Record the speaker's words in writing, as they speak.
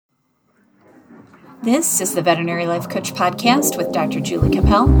This is the Veterinary Life Coach Podcast with Dr. Julie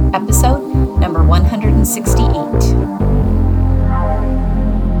Capel, episode number 168.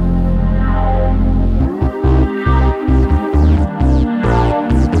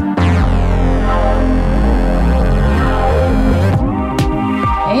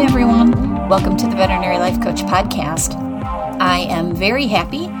 Hey everyone, welcome to the Veterinary Life Coach Podcast. I am very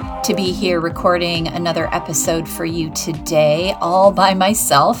happy to be here recording another episode for you today, all by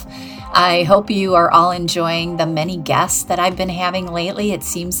myself. I hope you are all enjoying the many guests that I've been having lately. It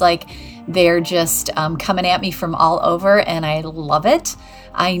seems like they're just coming at me from all over, and I love it.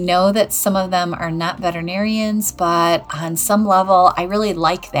 I know that some of them are not veterinarians, but on some level, I really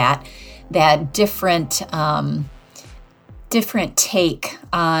like that different take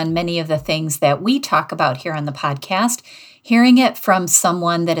on many of the things that we talk about here on the podcast. Hearing it from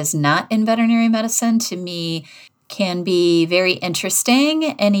someone that is not in veterinary medicine, to me, can be very interesting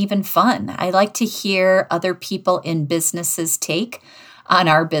and even fun. I like to hear other people in businesses' take on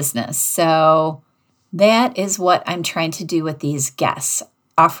our business. So that is what I'm trying to do with these guests.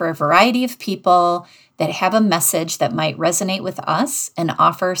 Offer a variety of people that have a message that might resonate with us and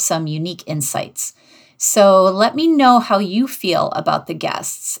offer some unique insights. So let me know how you feel about the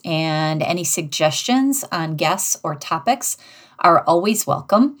guests, and any suggestions on guests or topics are always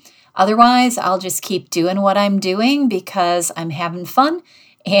welcome. Otherwise, I'll just keep doing what I'm doing because I'm having fun,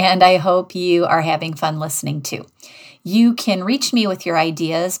 and I hope you are having fun listening too. You can reach me with your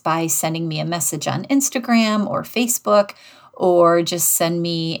ideas by sending me a message on Instagram or Facebook, or just send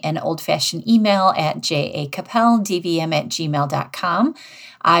me an old-fashioned email at jacapeldvm@gmail.com.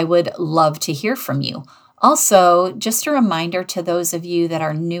 I would love to hear from you. Also, just a reminder to those of you that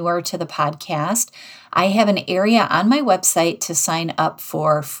are newer to the podcast, I have an area on my website to sign up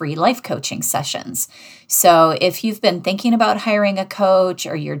for free life coaching sessions. So if you've been thinking about hiring a coach,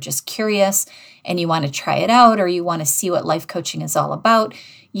 or you're just curious and you want to try it out, or you want to see what life coaching is all about,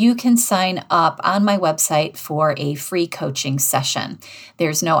 you can sign up on my website for a free coaching session.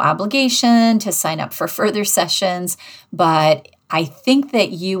 There's no obligation to sign up for further sessions, but I think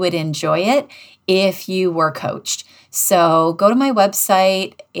that you would enjoy it if you were coached. So go to my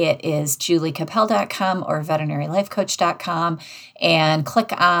website. It is juliecapel.com or veterinarylifecoach.com, and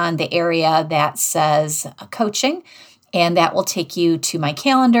click on the area that says coaching, and that will take you to my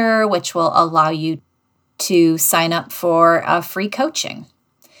calendar, which will allow you to sign up for a free coaching.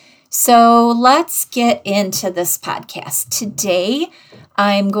 So let's get into this podcast. Today,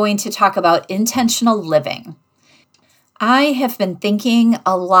 I'm going to talk about intentional living. I have been thinking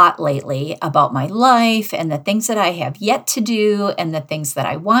a lot lately about my life and the things that I have yet to do and the things that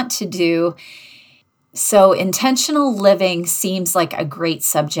I want to do. So intentional living seems like a great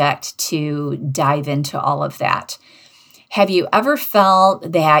subject to dive into all of that. Have you ever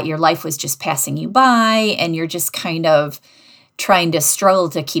felt that your life was just passing you by and you're just kind of trying to struggle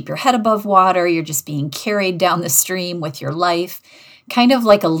to keep your head above water? You're just being carried down the stream with your life, kind of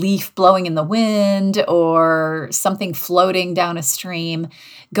like a leaf blowing in the wind or something floating down a stream,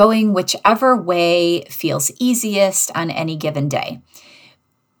 going whichever way feels easiest on any given day.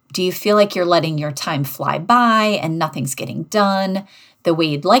 Do you feel like you're letting your time fly by and nothing's getting done the way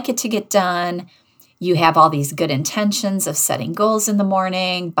you'd like it to get done? You have all these good intentions of setting goals in the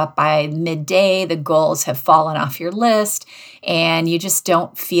morning, but by midday, the goals have fallen off your list and you just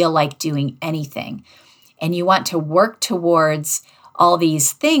don't feel like doing anything. And you want to work towards all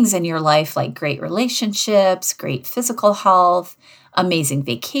these things in your life, like great relationships, great physical health, amazing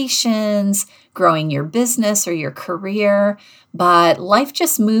vacations, growing your business or your career, but life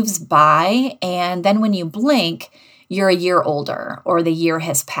just moves by, and then when you blink, you're a year older, or the year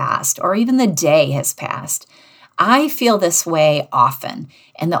has passed, or even the day has passed. I feel this way often,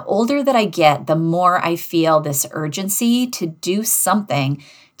 and the older that I get, the more I feel this urgency to do something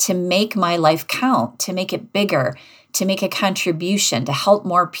to make my life count, to make it bigger, to make a contribution, to help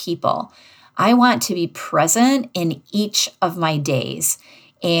more people. I want to be present in each of my days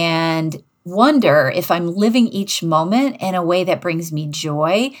and wonder if I'm living each moment in a way that brings me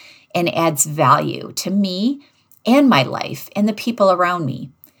joy and adds value to me and my life and the people around me.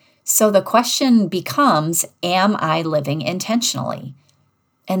 So the question becomes, am I living intentionally?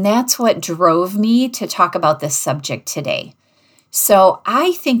 And that's what drove me to talk about this subject today. So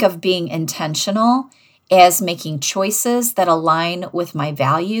I think of being intentional as making choices that align with my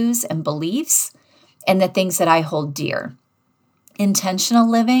values and beliefs and the things that I hold dear. Intentional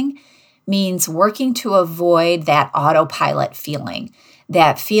living means working to avoid that autopilot feeling,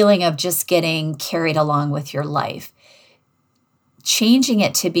 that feeling of just getting carried along with your life. Changing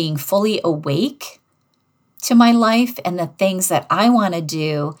it to being fully awake to my life and the things that I want to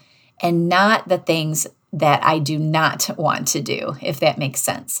do and not the things that I do not want to do, if that makes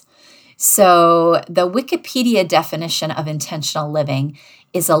sense. So the Wikipedia definition of intentional living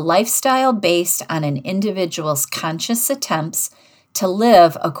is a lifestyle based on an individual's conscious attempts to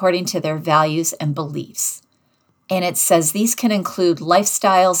live according to their values and beliefs. And it says these can include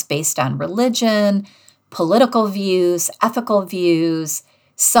lifestyles based on religion, political views, ethical views,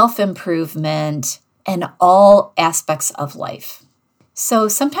 self-improvement, and all aspects of life. So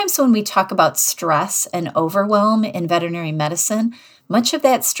sometimes when we talk about stress and overwhelm in veterinary medicine, much of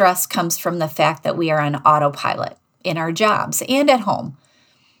that stress comes from the fact that we are on autopilot in our jobs and at home.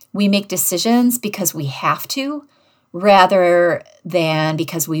 We make decisions because we have to rather than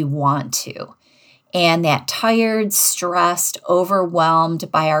because we want to. And that tired, stressed,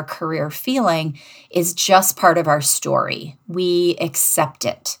 overwhelmed by our career feeling is just part of our story. We accept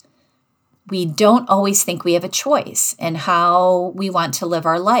it. We don't always think we have a choice in how we want to live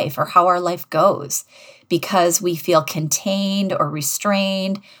our life or how our life goes because we feel contained or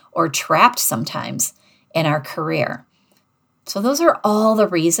restrained or trapped sometimes in our career. So those are all the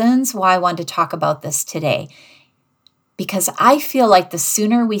reasons why I wanted to talk about this today, because I feel like the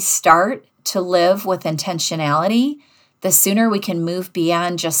sooner we start to live with intentionality, the sooner we can move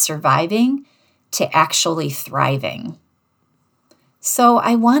beyond just surviving to actually thriving. So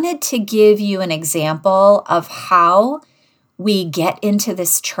I wanted to give you an example of how we get into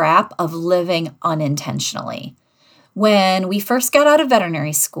this trap of living unintentionally. When we first got out of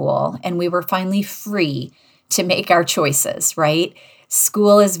veterinary school and we were finally free to make our choices, right?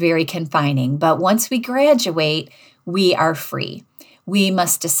 School is very confining, but once we graduate, we are free. We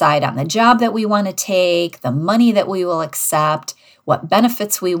must decide on the job that we want to take, the money that we will accept, what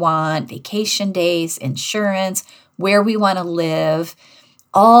benefits we want, vacation days, insurance, where we want to live,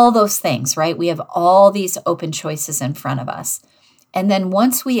 all those things, right? We have all these open choices in front of us. And then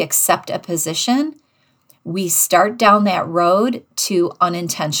once we accept a position, we start down that road to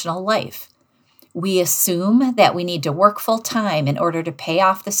unintentional life. We assume that we need to work full time in order to pay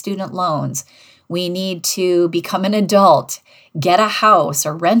off the student loans. We need to become an adult, get a house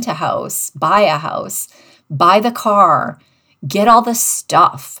or rent a house, buy the car, get all the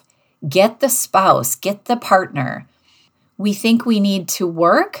stuff, get the spouse, get the partner. We think we need to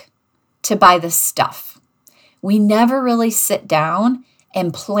work to buy the stuff. We never really sit down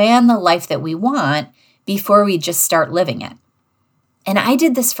and plan the life that we want before we just start living it. And I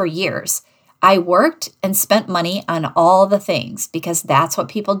did this for years. I worked and spent money on all the things because that's what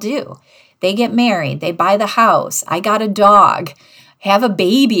people do. They get married, they buy the house. I got a dog, have a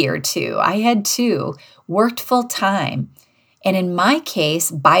baby or two. I had two, worked full time. And in my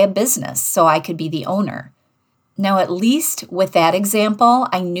case, buy a business so I could be the owner. Now, at least with that example,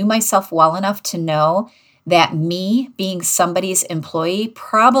 I knew myself well enough to know that me being somebody's employee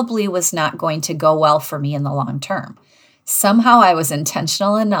probably was not going to go well for me in the long term. Somehow I was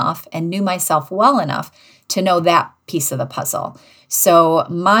intentional enough and knew myself well enough to know that piece of the puzzle. So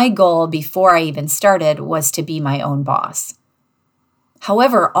my goal before I even started was to be my own boss.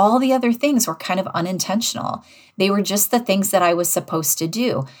 However, all the other things were kind of unintentional. They were just the things that I was supposed to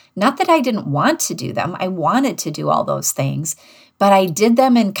do. Not that I didn't want to do them. I wanted to do all those things, but I did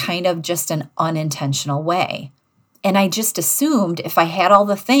them in kind of just an unintentional way. And I just assumed if I had all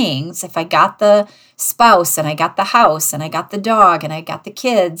the things, if I got the spouse and I got the house and I got the dog and I got the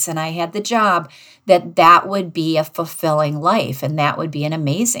kids and I had the job, that would be a fulfilling life and that would be an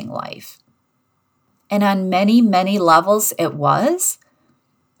amazing life. And on many, many levels it was.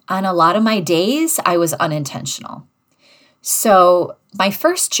 On a lot of my days, I was unintentional. So my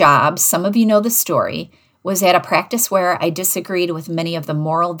first job, some of you know the story, was at a practice where I disagreed with many of the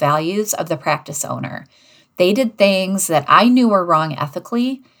moral values of the practice owner. They did things that I knew were wrong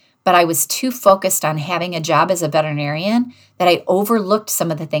ethically, but I was too focused on having a job as a veterinarian that I overlooked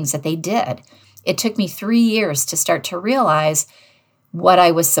some of the things that they did. It took me 3 years to start to realize what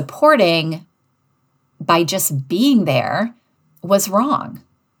I was supporting by just being there was wrong,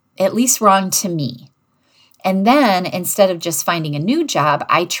 at least wrong to me. And then instead of just finding a new job,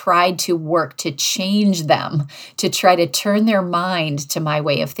 I tried to work to change them, to try to turn their mind to my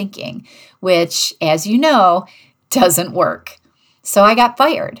way of thinking, which, as you know, doesn't work. So I got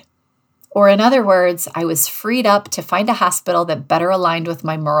fired. Or in other words, I was freed up to find a hospital that better aligned with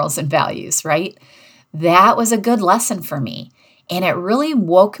my morals and values, right? That was a good lesson for me. And it really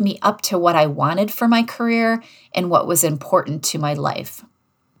woke me up to what I wanted for my career and what was important to my life.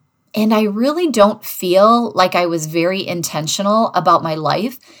 And I really don't feel like I was very intentional about my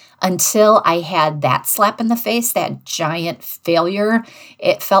life until I had that slap in the face, that giant failure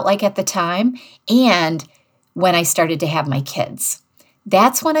it felt like at the time, and when I started to have my kids.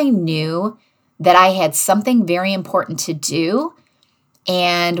 That's when I knew that I had something very important to do.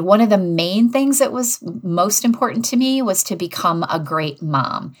 And one of the main things that was most important to me was to become a great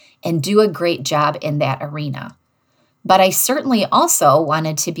mom and do a great job in that arena. But I certainly also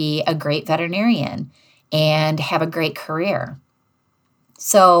wanted to be a great veterinarian and have a great career.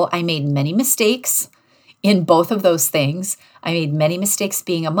 So I made many mistakes in both of those things. I made many mistakes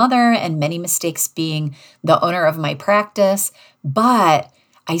being a mother and many mistakes being the owner of my practice, but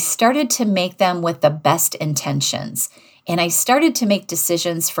I started to make them with the best intentions. And I started to make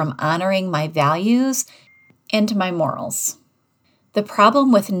decisions from honoring my values and my morals. The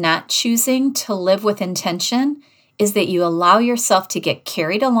problem with not choosing to live with intention is that you allow yourself to get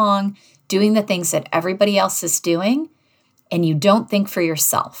carried along doing the things that everybody else is doing, and you don't think for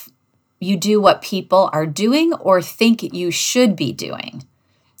yourself. You do what people are doing or think you should be doing,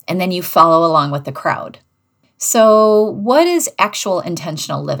 and then you follow along with the crowd. So, what is actual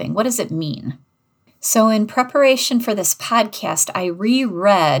intentional living? What does it mean? So, in preparation for this podcast, I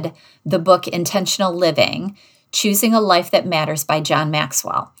reread the book Intentional Living, Choosing a Life That Matters by John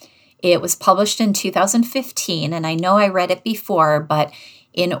Maxwell. It was published in 2015, and I know I read it before, but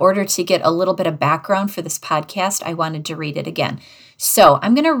in order to get a little bit of background for this podcast, I wanted to read it again. So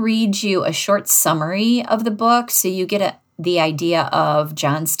I'm going to read you a short summary of the book so you get the idea of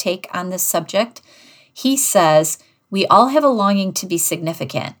John's take on this subject. He says, "We all have a longing to be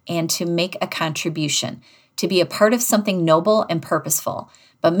significant and to make a contribution, to be a part of something noble and purposeful.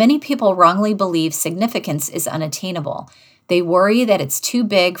 But many people wrongly believe significance is unattainable. They worry that it's too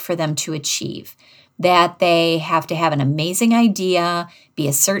big for them to achieve, that they have to have an amazing idea, be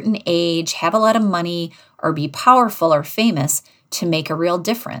a certain age, have a lot of money, or be powerful or famous to make a real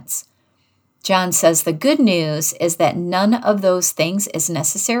difference." John says the good news is that none of those things is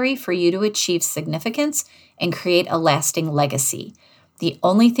necessary for you to achieve significance and create a lasting legacy. The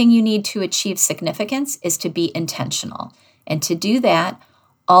only thing you need to achieve significance is to be intentional. And to do that,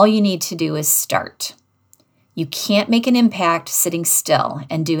 all you need to do is start. You can't make an impact sitting still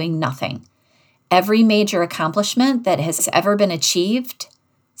and doing nothing. Every major accomplishment that has ever been achieved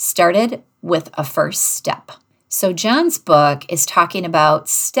started with a first step. So John's book is talking about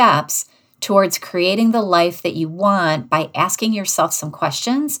steps towards creating the life that you want by asking yourself some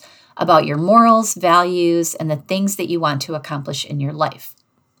questions about your morals, values, and the things that you want to accomplish in your life.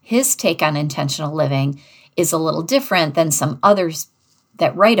 His take on intentional living is a little different than some others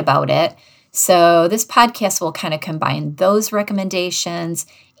that write about it. So this podcast will kind of combine those recommendations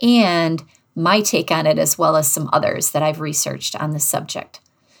and my take on it, as well as some others that I've researched on this subject.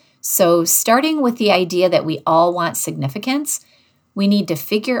 So starting with the idea that we all want significance, we need to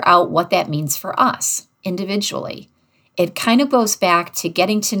figure out what that means for us individually. It kind of goes back to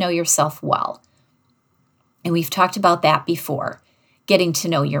getting to know yourself well. And we've talked about that before. Getting to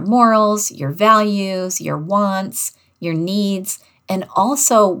know your morals, your values, your wants, your needs, and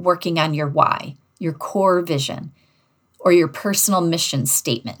also working on your why, your core vision, or your personal mission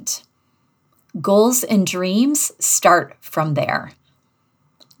statement. Goals and dreams start from there.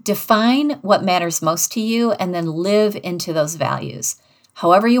 Define what matters most to you and then live into those values.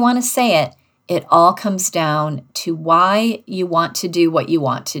 However you want to say it, it all comes down to why you want to do what you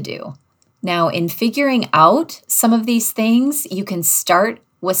want to do. Now, in figuring out some of these things, you can start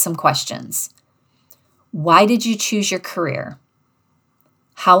with some questions. Why did you choose your career?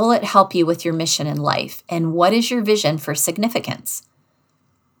 How will it help you with your mission in life? And what is your vision for significance?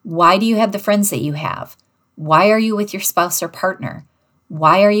 Why do you have the friends that you have? Why are you with your spouse or partner?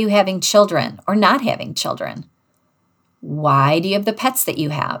 Why are you having children or not having children? Why do you have the pets that you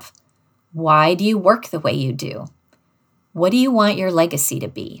have? Why do you work the way you do? What do you want your legacy to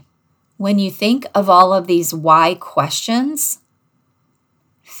be? When you think of all of these why questions,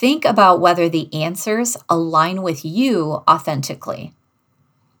 think about whether the answers align with you authentically.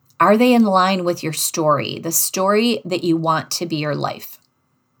 Are they in line with your story, the story that you want to be your life?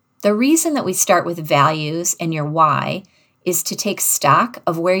 The reason that we start with values and your why is to take stock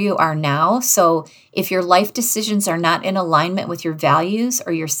of where you are now. So if your life decisions are not in alignment with your values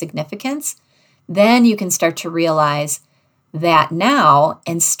or your significance, then you can start to realize that now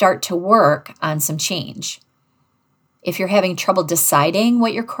and start to work on some change. If you're having trouble deciding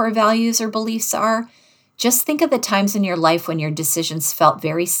what your core values or beliefs are, just think of the times in your life when your decisions felt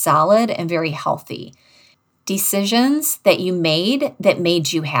very solid and very healthy. Decisions that you made that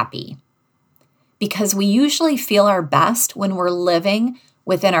made you happy. Because we usually feel our best when we're living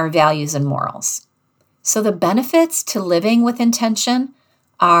within our values and morals. So the benefits to living with intention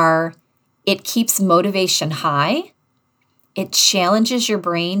are it keeps motivation high, it challenges your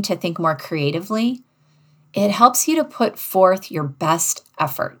brain to think more creatively, It helps you to put forth your best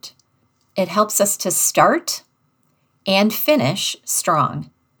effort. It helps us to start and finish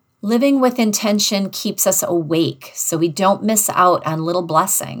strong. Living with intention keeps us awake so we don't miss out on little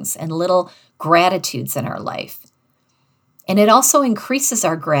blessings and little gratitudes in our life. And it also increases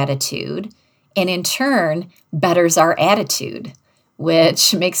our gratitude and in turn betters our attitude,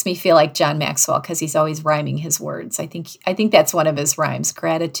 which makes me feel like John Maxwell because he's always rhyming his words. I think that's one of his rhymes.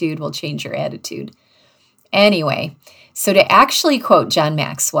 Gratitude will change your attitude. Anyway, so to actually quote John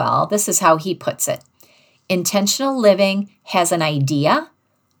Maxwell, this is how he puts it. Intentional living has an idea.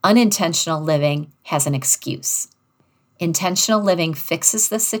 Unintentional living has an excuse. Intentional living fixes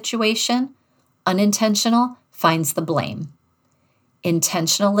the situation. Unintentional finds the blame.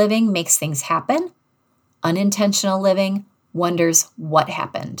 Intentional living makes things happen. Unintentional living wonders what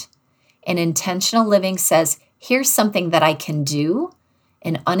happened. And intentional living says, here's something that I can do.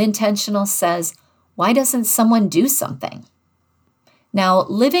 And unintentional says, why doesn't someone do something? Now,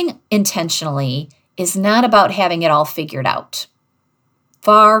 living intentionally is not about having it all figured out.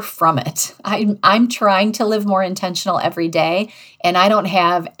 Far from it. I'm trying to live more intentional every day, and I don't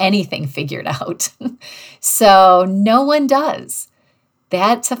have anything figured out. So no one does.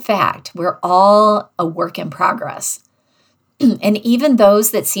 That's a fact. We're all a work in progress. And even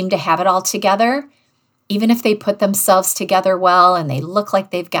those that seem to have it all together, even if they put themselves together well and they look like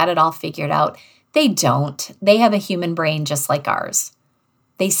they've got it all figured out, they don't. They have a human brain just like ours.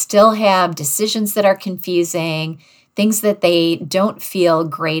 They still have decisions that are confusing, things that they don't feel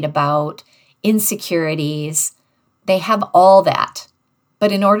great about, insecurities. They have all that.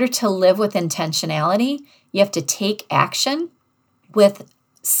 But in order to live with intentionality, you have to take action with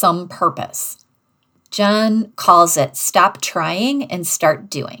some purpose. John calls it stop trying and start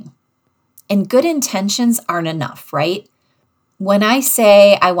doing. And good intentions aren't enough, right? When I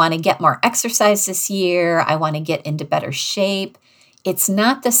say I want to get more exercise this year, I want to get into better shape, it's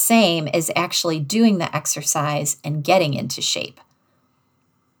not the same as actually doing the exercise and getting into shape.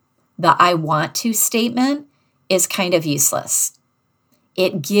 The I want to statement is kind of useless.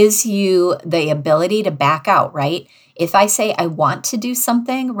 It gives you the ability to back out, right? If I say I want to do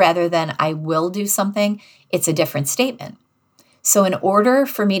something rather than I will do something, it's a different statement. So in order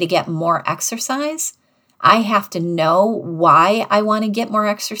for me to get more exercise, I have to know why I want to get more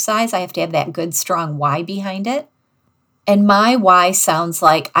exercise. I have to have that good, strong why behind it. And my why sounds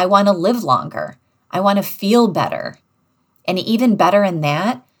like I want to live longer. I want to feel better. And even better in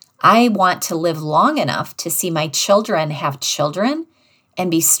that, I want to live long enough to see my children have children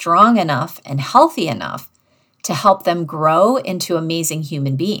and be strong enough and healthy enough to help them grow into amazing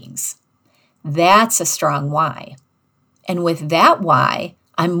human beings. That's a strong why. And with that why,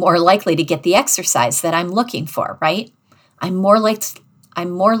 I'm more likely to get the exercise that I'm looking for, right? I'm more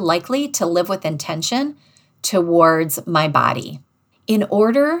likely to live with intention towards my body. In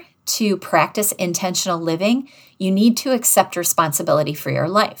order to practice intentional living, you need to accept responsibility for your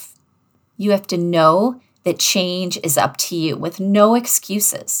life. You have to know that change is up to you with no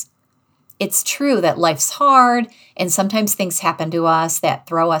excuses. It's true that life's hard and sometimes things happen to us that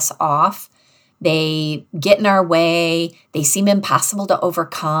throw us off. They get in our way. They seem impossible to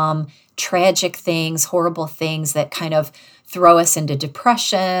overcome. Tragic things, horrible things that kind of throw us into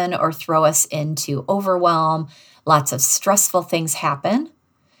depression or throw us into overwhelm. Lots of stressful things happen.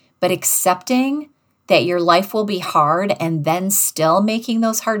 But accepting that your life will be hard and then still making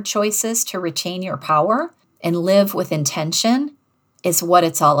those hard choices to retain your power and live with intention is what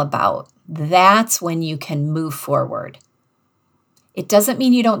it's all about. That's when you can move forward. It doesn't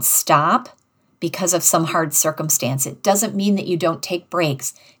mean you don't stop because of some hard circumstance. It doesn't mean that you don't take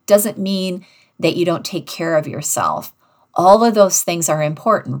breaks. It doesn't mean that you don't take care of yourself. All of those things are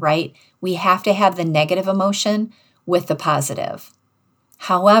important, right? We have to have the negative emotion with the positive.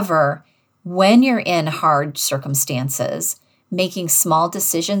 However, when you're in hard circumstances, making small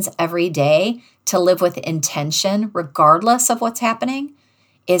decisions every day to live with intention, regardless of what's happening,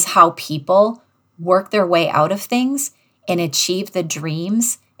 is how people work their way out of things and achieve the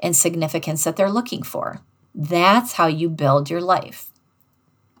dreams and significance that they're looking for. That's how you build your life.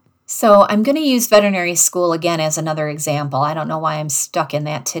 So I'm going to use veterinary school again as another example. I don't know why I'm stuck in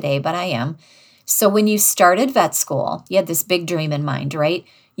that today, but I am. So when you started vet school, you had this big dream in mind, right?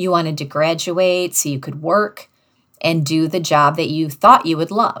 You wanted to graduate so you could work and do the job that you thought you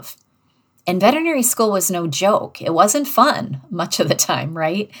would love. And veterinary school was no joke. It wasn't fun much of the time,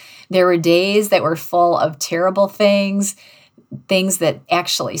 right? There were days that were full of terrible things that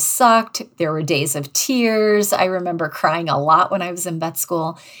actually sucked. There were days of tears. I remember crying a lot when I was in vet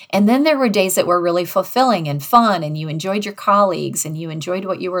school. And then there were days that were really fulfilling and fun, and you enjoyed your colleagues and you enjoyed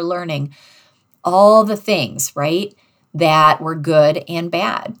what you were learning. all the things, right, that were good and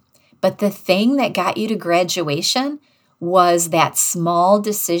bad. But the thing that got you to graduation was that small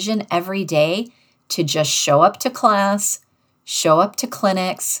decision every day to just show up to class, show up to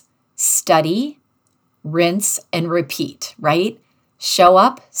clinics, study, rinse, and repeat, right? Show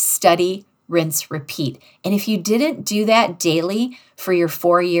up, study, rinse, repeat. And if you didn't do that daily for your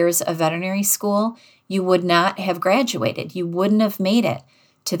 4 years of veterinary school, you would not have graduated. You wouldn't have made it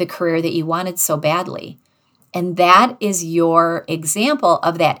to the career that you wanted so badly. And that is your example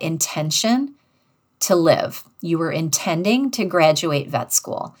of that intention to live. You were intending to graduate vet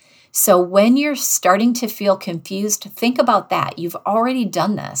school. So when you're starting to feel confused, think about that. You've already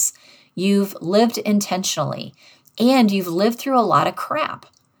done this. You've lived intentionally, and you've lived through a lot of crap,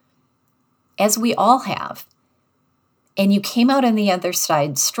 as we all have. And you came out on the other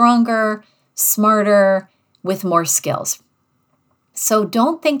side stronger, smarter, with more skills. So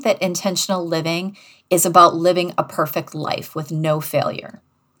don't think that intentional living is about living a perfect life with no failure.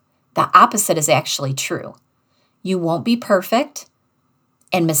 The opposite is actually true. You won't be perfect,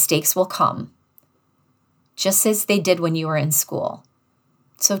 and mistakes will come, just as they did when you were in school.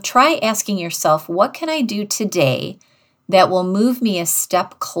 So try asking yourself, what can I do today that will move me a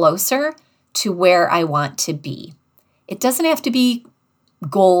step closer to where I want to be? It doesn't have to be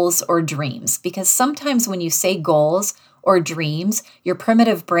goals or dreams, because sometimes when you say goals or dreams, your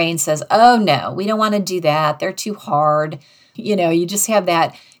primitive brain says, oh no, we don't want to do that. They're too hard. You just have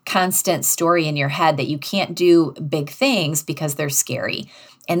that constant story in your head that you can't do big things because they're scary.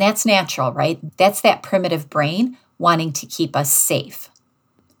 And that's natural, right? That's that primitive brain wanting to keep us safe.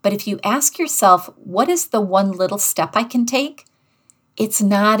 But if you ask yourself, what is the one little step I can take? It's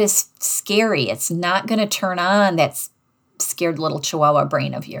not as scary. It's not going to turn on that scared little chihuahua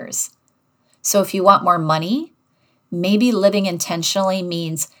brain of yours. So if you want more money, maybe living intentionally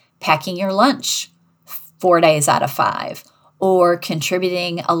means packing your lunch 4 days out of 5, or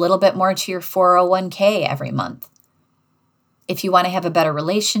contributing a little bit more to your 401k every month. If you want to have a better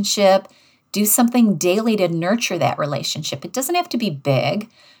relationship, do something daily to nurture that relationship. It doesn't have to be big,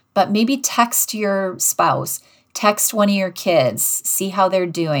 but maybe text your spouse, text one of your kids, see how they're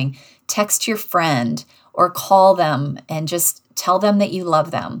doing, text your friend, or call them and just tell them that you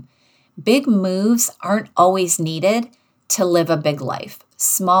love them. Big moves aren't always needed to live a big life.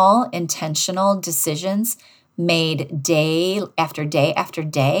 Small, intentional decisions made day after day after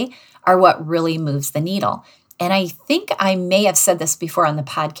day are what really moves the needle. And I think I may have said this before on the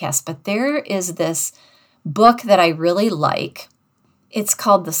podcast, but there is this book that I really like. It's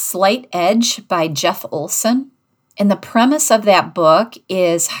called The Slight Edge by Jeff Olson. And the premise of that book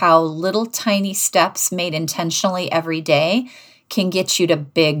is how little tiny steps made intentionally every day can get you to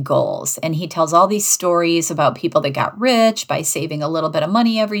big goals. And he tells all these stories about people that got rich by saving a little bit of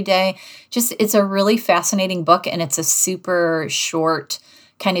money every day. It's a really fascinating book, and it's a super short,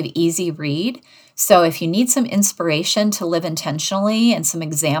 kind of easy read. So if you need some inspiration to live intentionally and some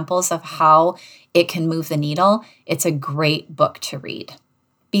examples of how it can move the needle, it's a great book to read.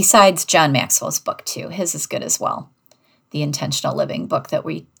 Besides John Maxwell's book too. His is good as well. The Intentional Living book that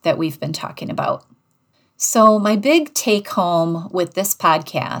we've been talking about. So my big take home with this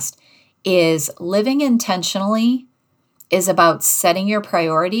podcast is living intentionally is about setting your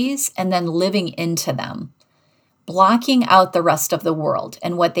priorities and then living into them, blocking out the rest of the world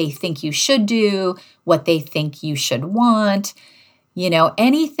and what they think you should do, what they think you should want,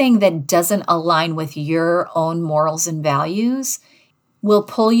 anything that doesn't align with your own morals and values will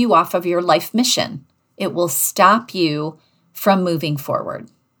pull you off of your life mission. It will stop you from moving forward.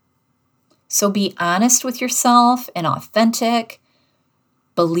 So be honest with yourself and authentic.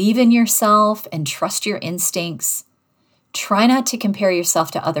 Believe in yourself and trust your instincts. Try not to compare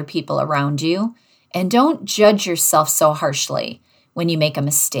yourself to other people around you, and don't judge yourself so harshly when you make a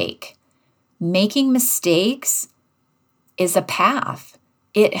mistake. Making mistakes is a path.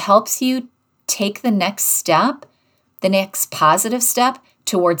 It helps you take the next step, the next positive step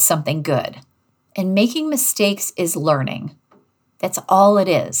towards something good. And making mistakes is learning. That's all it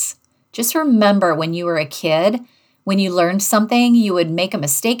is. Just remember when you were a kid, when you learned something, you would make a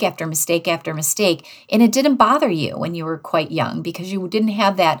mistake after mistake after mistake, and it didn't bother you when you were quite young because you didn't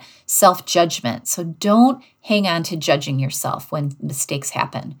have that self-judgment. So don't hang on to judging yourself when mistakes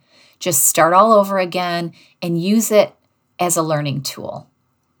happen. Just start all over again and use it as a learning tool.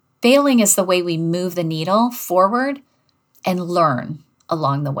 Failing is the way we move the needle forward and learn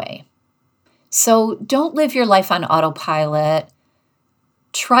along the way. So don't live your life on autopilot.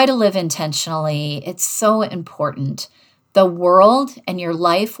 Try to live intentionally. It's so important. The world and your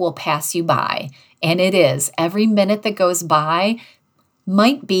life will pass you by, and it is. Every minute that goes by,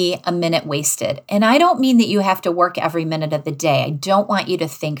 might be a minute wasted. And I don't mean that you have to work every minute of the day. I don't want you to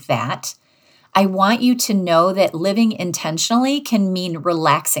think that. I want you to know that living intentionally can mean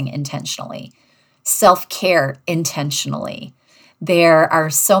relaxing intentionally, self-care intentionally. There are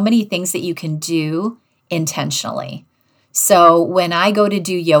so many things that you can do intentionally. So when I go to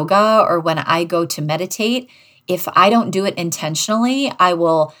do yoga or when I go to meditate, if I don't do it intentionally, I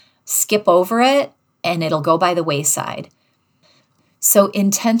will skip over it and it'll go by the wayside. So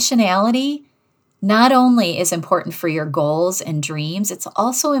intentionality not only is important for your goals and dreams, it's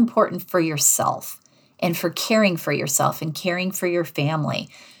also important for yourself and for caring for yourself and caring for your family.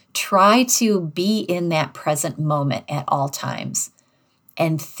 Try to be in that present moment at all times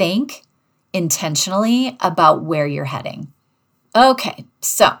and think intentionally about where you're heading. Okay,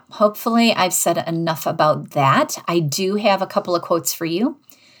 so hopefully I've said enough about that. I do have a couple of quotes for you.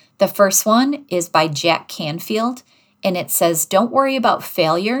 The first one is by Jack Canfield, and it says, "Don't worry about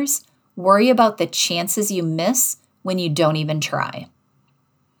failures. Worry about the chances you miss when you don't even try."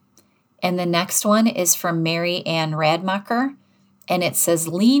 And the next one is from Mary Ann Radmacher, and it says,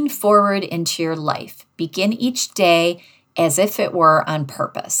 "Lean forward into your life. Begin each day as if it were on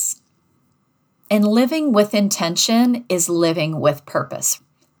purpose." And living with intention is living with purpose.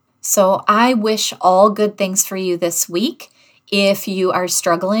 So I wish all good things for you this week. If you are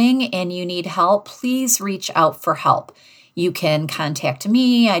struggling and you need help, please reach out for help. You can contact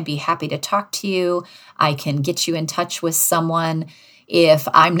me. I'd be happy to talk to you. I can get you in touch with someone if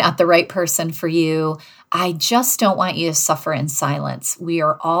I'm not the right person for you. I just don't want you to suffer in silence. We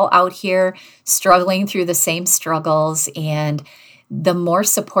are all out here struggling through the same struggles, and the more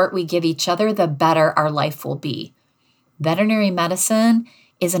support we give each other, the better our life will be. Veterinary medicine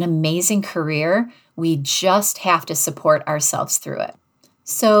is an amazing career. We just have to support ourselves through it.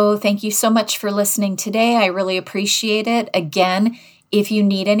 So thank you so much for listening today. I really appreciate it. Again, if you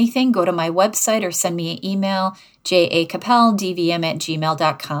need anything, go to my website or send me an email,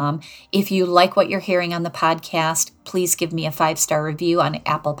 jacappell@dvm@gmail.com. If you like what you're hearing on the podcast, please give me a 5-star review on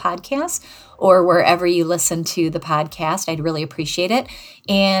Apple Podcasts or wherever you listen to the podcast. I'd really appreciate it.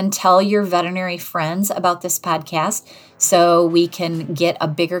 And tell your veterinary friends about this podcast so we can get a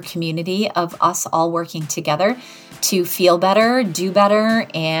bigger community of us all working together to feel better, do better,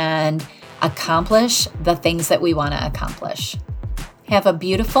 and accomplish the things that we want to accomplish. Have a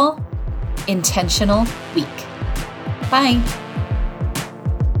beautiful, intentional week. Bye.